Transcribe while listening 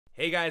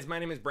Hey guys, my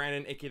name is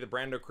Brandon, aka the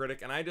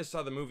BrandoCritic, and I just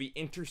saw the movie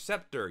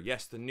Interceptor.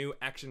 Yes, the new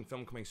action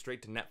film coming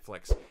straight to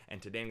Netflix.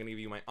 And today I'm going to give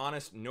you my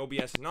honest, no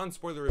BS,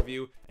 non-spoiler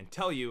review and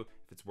tell you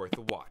if it's worth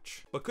a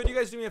watch. But could you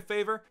guys do me a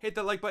favor? Hit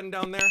that like button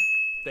down there.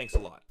 Thanks a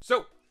lot.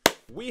 So,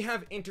 we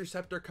have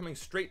Interceptor coming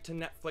straight to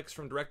Netflix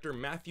from director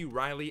Matthew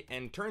Reilly,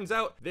 and turns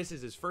out this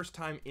is his first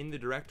time in the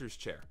director's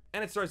chair.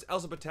 And it stars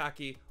Elsa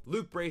Pataky,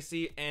 Luke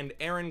Bracey, and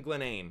Aaron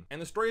Glenane.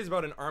 And the story is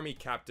about an army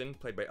captain,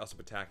 played by Elsa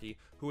Pataky,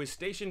 who is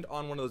stationed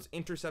on one of those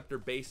interceptor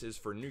bases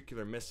for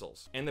nuclear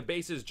missiles. And the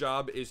base's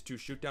job is to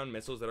shoot down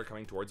missiles that are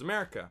coming towards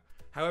America.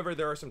 However,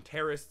 there are some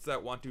terrorists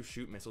that want to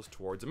shoot missiles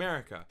towards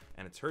America,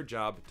 and it's her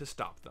job to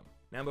stop them.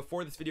 Now,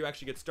 before this video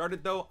actually gets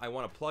started though, I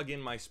want to plug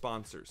in my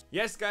sponsors.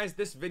 Yes guys,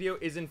 this video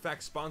is in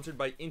fact sponsored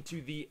by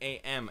Into the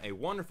AM, a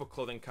wonderful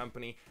clothing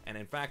company, and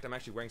in fact I'm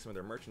actually wearing some of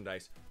their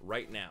merchandise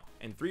right now.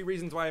 And 3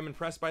 reasons why I'm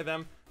impressed by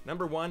them.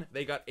 Number 1,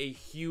 they got a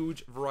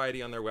huge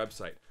variety on their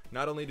website.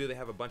 Not only do they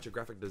have a bunch of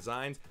graphic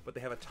designs, but they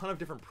have a ton of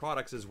different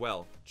products as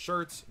well.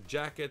 Shirts,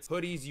 jackets,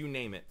 hoodies, you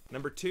name it.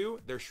 Number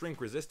 2, they're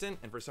shrink resistant,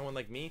 and for someone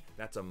like me,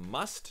 that's a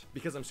must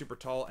because I'm super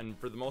tall and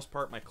for the most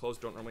part, my clothes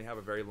don't normally have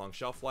a very long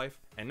shelf life.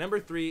 And number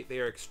 3, they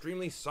are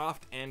extremely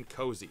soft and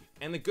cozy.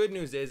 And the good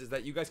news is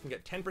that you guys can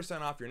get 10%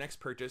 off your next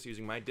purchase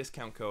using my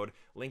discount code.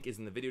 Link is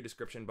in the video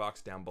description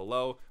box down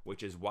below,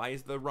 which is why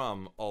is the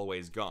rum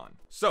always gone.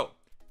 So,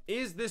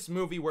 is this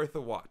movie worth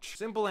a watch?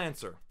 Simple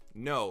answer.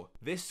 No,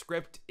 this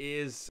script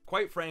is,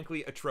 quite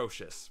frankly,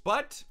 atrocious.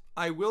 But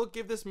I will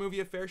give this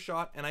movie a fair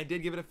shot, and I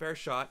did give it a fair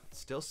shot. It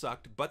still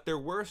sucked, but there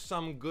were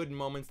some good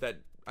moments that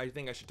I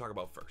think I should talk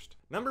about first.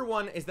 Number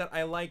 1 is that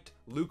I liked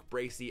Luke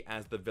Bracey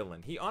as the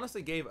villain. He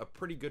honestly gave a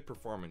pretty good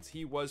performance.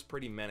 He was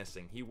pretty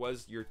menacing. He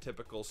was your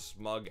typical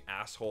smug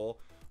asshole,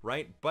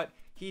 right? But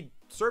he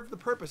served the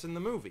purpose in the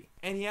movie.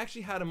 And he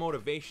actually had a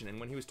motivation, and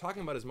when he was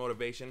talking about his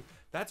motivation,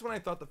 that's when I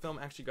thought the film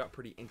actually got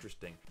pretty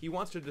interesting. He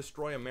wants to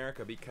destroy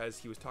America because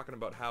he was talking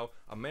about how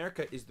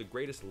America is the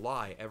greatest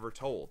lie ever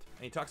told.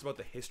 And he talks about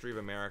the history of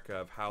America,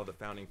 of how the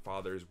founding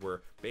fathers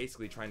were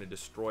basically trying to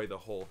destroy the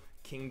whole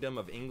kingdom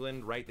of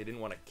England, right? They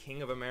didn't want a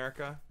king of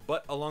America.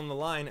 But along the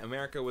line,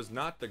 America was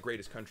not the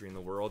greatest country in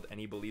the world, and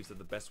he believes that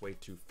the best way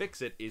to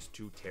fix it is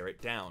to tear it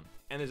down.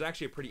 And there's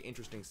actually a pretty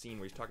interesting scene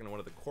where he's talking to one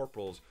of the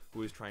corporals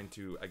who is trying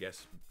to, I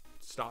guess,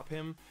 stop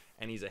him,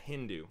 and he's a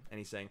Hindu, and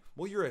he's saying,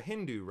 well, you're a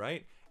Hindu,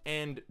 right?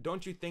 And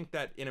don't you think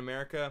that in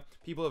America,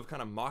 people have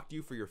kind of mocked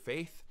you for your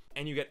faith,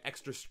 and you get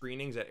extra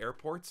screenings at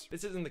airports?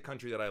 This isn't the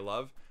country that I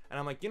love. And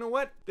I'm like, you know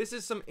what? This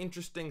is some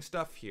interesting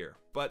stuff here,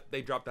 but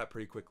they dropped that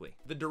pretty quickly.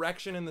 The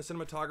direction and the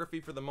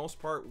cinematography for the most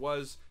part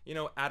was, you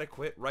know,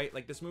 adequate, right?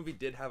 Like this movie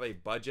did have a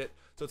budget,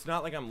 so it's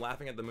not like I'm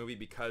laughing at the movie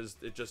because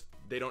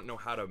they don't know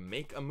how to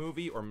make a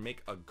movie or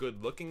make a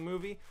good looking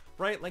movie,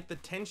 right? Like the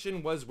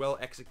tension was well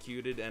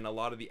executed and a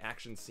lot of the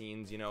action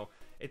scenes, you know,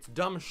 it's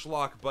dumb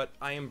schlock, but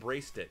I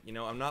embraced it. You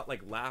know, I'm not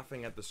like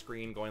laughing at the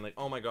screen going like,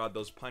 oh my God,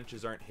 those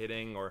punches aren't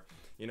hitting, or,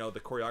 you know, the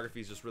choreography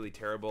is just really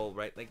terrible,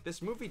 right? Like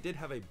this movie did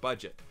have a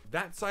budget.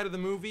 That side of the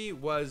movie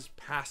was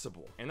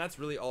passable. And that's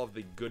really all of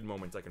the good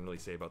moments I can really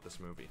say about this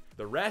movie.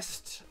 The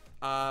rest,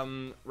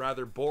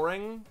 rather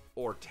boring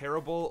or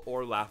terrible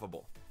or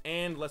laughable.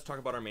 And let's talk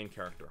about our main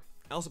character.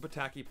 Elsa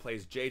Pataky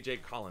plays J.J.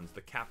 Collins,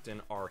 the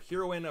captain, our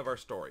heroine of our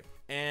story.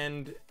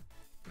 And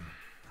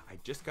I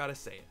just gotta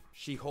say it.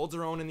 She holds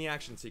her own in the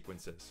action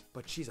sequences,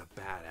 but she's a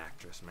bad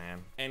actress,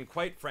 man. And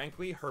quite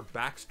frankly, her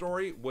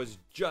backstory was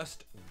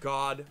just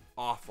god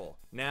awful.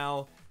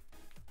 Now,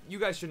 you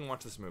guys shouldn't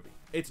watch this movie.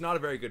 It's not a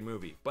very good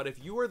movie, but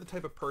if you are the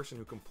type of person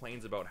who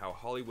complains about how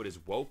Hollywood is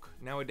woke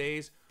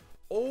nowadays,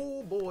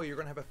 oh boy, you're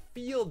gonna have a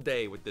field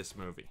day with this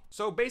movie.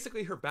 So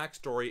basically her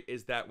backstory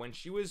is that when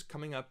she was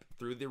coming up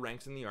through the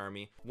ranks in the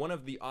army, one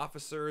of the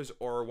officers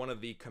or one of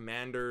the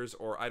commanders,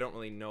 or I don't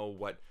really know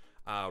what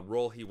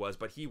role he was,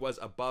 but he was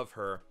above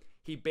her.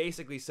 He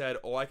basically said,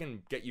 oh, I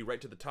can get you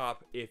right to the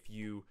top if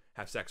you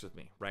have sex with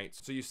me, right?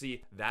 So you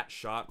see that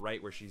shot,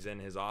 right, where she's in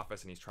his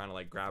office and he's trying to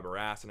like grab her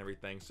ass and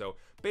everything. So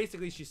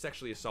basically she's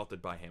sexually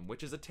assaulted by him,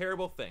 which is a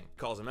terrible thing.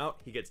 Calls him out,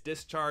 he gets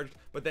discharged,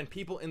 but then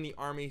people in the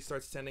army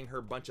start sending her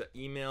a bunch of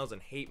emails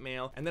and hate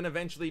mail, and then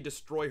eventually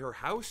destroy her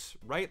house,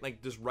 right?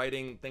 Like just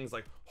writing things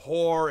like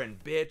whore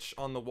and bitch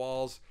on the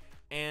walls.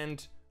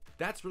 And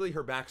that's really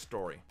her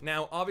backstory.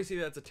 Now, obviously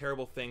that's a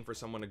terrible thing for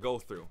someone to go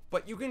through,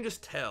 but you can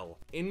just tell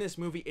in this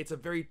movie, it's a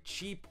very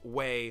cheap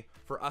way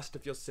for us to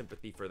feel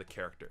sympathy for the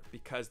character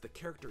because the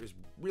character is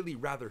really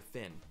rather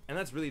thin. And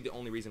that's really the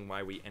only reason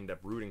why we end up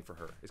rooting for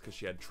her is because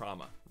she had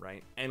trauma,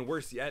 right? And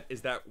worse yet is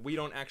that we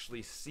don't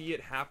actually see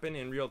it happen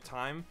in real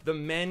time. The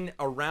men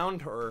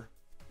around her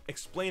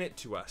explain it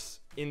to us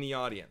in the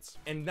audience.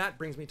 And that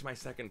brings me to my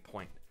second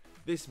point.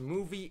 This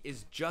movie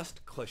is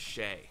just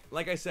cliche.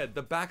 Like I said,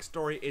 the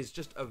backstory is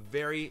just a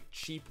very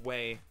cheap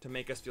way to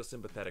make us feel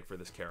sympathetic for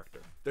this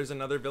character. There's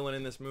another villain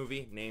in this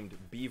movie named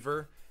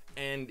Beaver,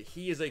 and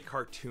he is a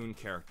cartoon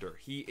character.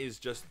 He is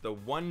just the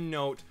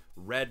one-note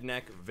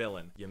redneck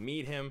villain. You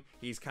meet him,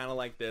 he's kind of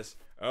like this,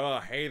 oh,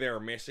 hey there,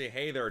 missy,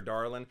 hey there,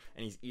 darling,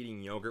 and he's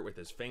eating yogurt with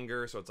his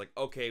finger, so it's like,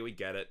 okay, we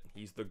get it.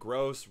 He's the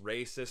gross,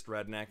 racist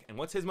redneck, and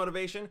what's his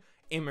motivation?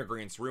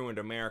 Immigrants ruined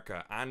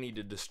America. I need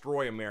to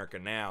destroy America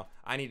now.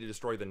 I need to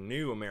destroy the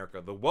new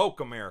America, the woke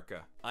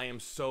America. I am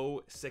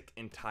so sick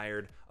and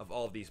tired of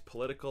all of these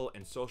political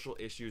and social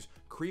issues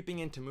creeping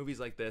into movies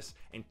like this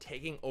and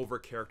taking over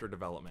character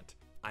development.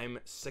 I'm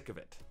sick of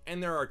it.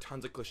 And there are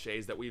tons of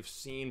cliches that we've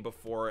seen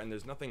before, and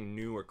there's nothing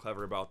new or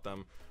clever about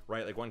them,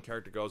 right? Like one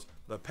character goes,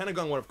 the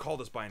Pentagon would have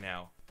called us by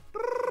now.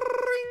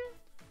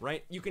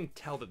 Right? You can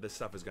tell that this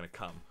stuff is gonna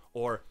come.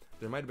 Or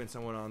there might have been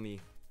someone on the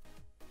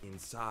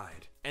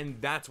inside. And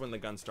that's when the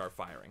guns start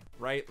firing,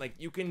 right? Like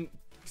you can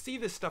see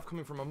this stuff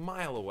coming from a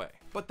mile away.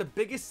 But the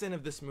biggest sin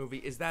of this movie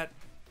is that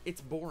it's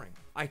boring.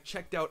 I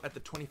checked out at the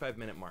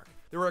 25-minute mark.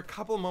 There were a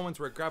couple moments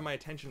where it grabbed my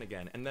attention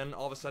again, and then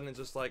all of a sudden it's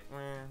just like,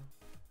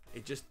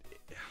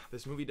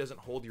 this movie doesn't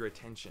hold your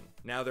attention.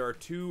 Now there are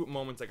two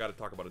moments I gotta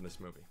talk about in this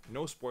movie.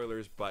 No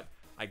spoilers, but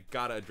I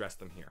gotta address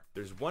them here.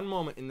 There's one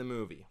moment in the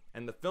movie,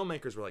 and the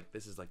filmmakers were like,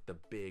 this is like the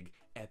big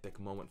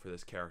epic moment for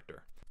this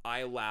character.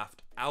 I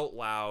laughed out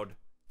loud,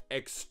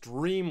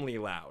 extremely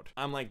loud.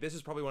 I'm like, this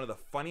is probably one of the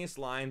funniest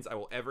lines I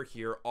will ever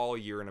hear all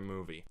year in a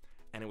movie.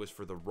 And it was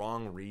for the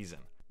wrong reason.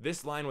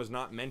 This line was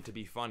not meant to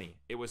be funny.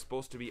 It was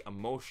supposed to be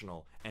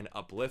emotional and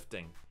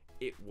uplifting.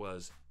 It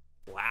was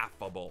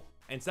laughable.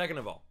 And second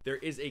of all, there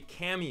is a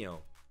cameo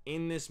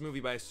in this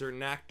movie by a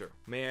certain actor.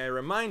 May I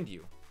remind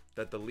you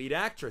that the lead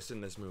actress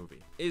in this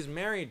movie is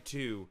married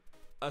to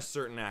a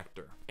certain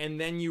actor. And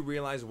then you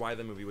realize why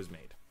the movie was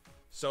made.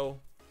 So,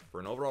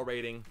 for an overall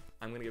rating,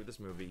 I'm gonna give this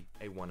movie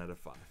a 1 out of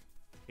 5.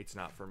 It's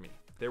not for me.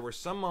 There were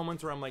some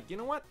moments where I'm like, you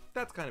know what?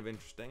 That's kind of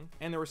interesting.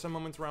 And there were some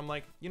moments where I'm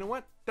like, you know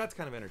what? That's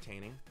kind of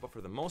entertaining. But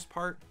for the most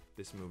part,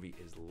 this movie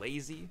is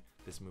lazy.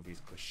 This movie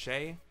is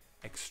cliche,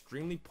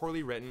 extremely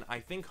poorly written. I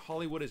think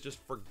Hollywood has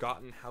just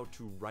forgotten how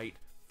to write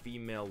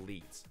female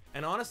leads.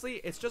 And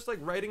honestly, it's just like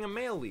writing a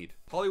male lead.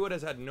 Hollywood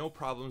has had no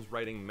problems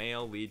writing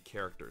male lead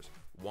characters.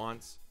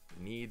 Wants,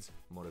 needs,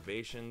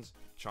 motivations,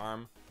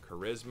 charm,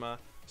 charisma,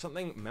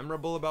 something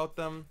memorable about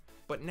them.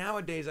 But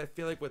nowadays, I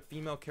feel like with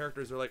female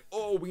characters, they're like,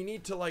 oh, we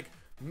need to like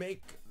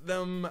make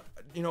them,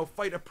 you know,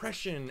 fight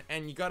oppression,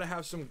 and you gotta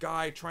have some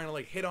guy trying to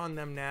like hit on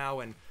them now,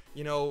 and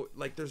you know,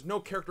 like there's no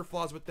character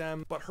flaws with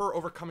them, but her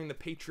overcoming the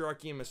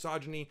patriarchy and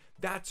misogyny,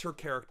 that's her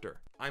character.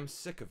 I'm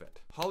sick of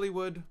it.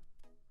 Hollywood,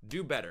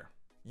 do better.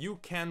 You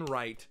can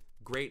write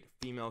great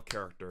female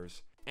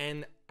characters,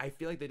 and I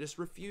feel like they just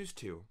refuse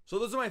to. So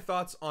those are my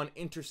thoughts on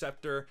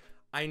Interceptor.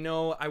 I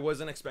know I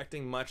wasn't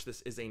expecting much.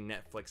 This is a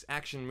Netflix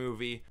action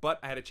movie, but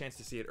I had a chance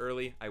to see it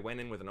early. I went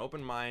in with an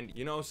open mind.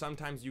 You know,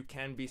 sometimes you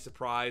can be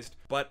surprised,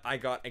 but I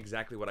got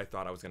exactly what I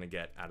thought I was gonna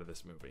get out of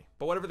this movie.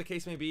 But whatever the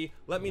case may be,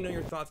 let me know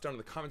your thoughts down in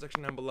the comment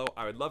section down below.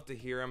 I would love to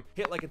hear them.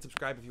 Hit like and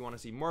subscribe if you want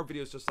to see more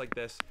videos just like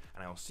this,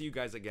 and I will see you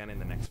guys again in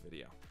the next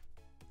video.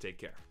 Take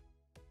care.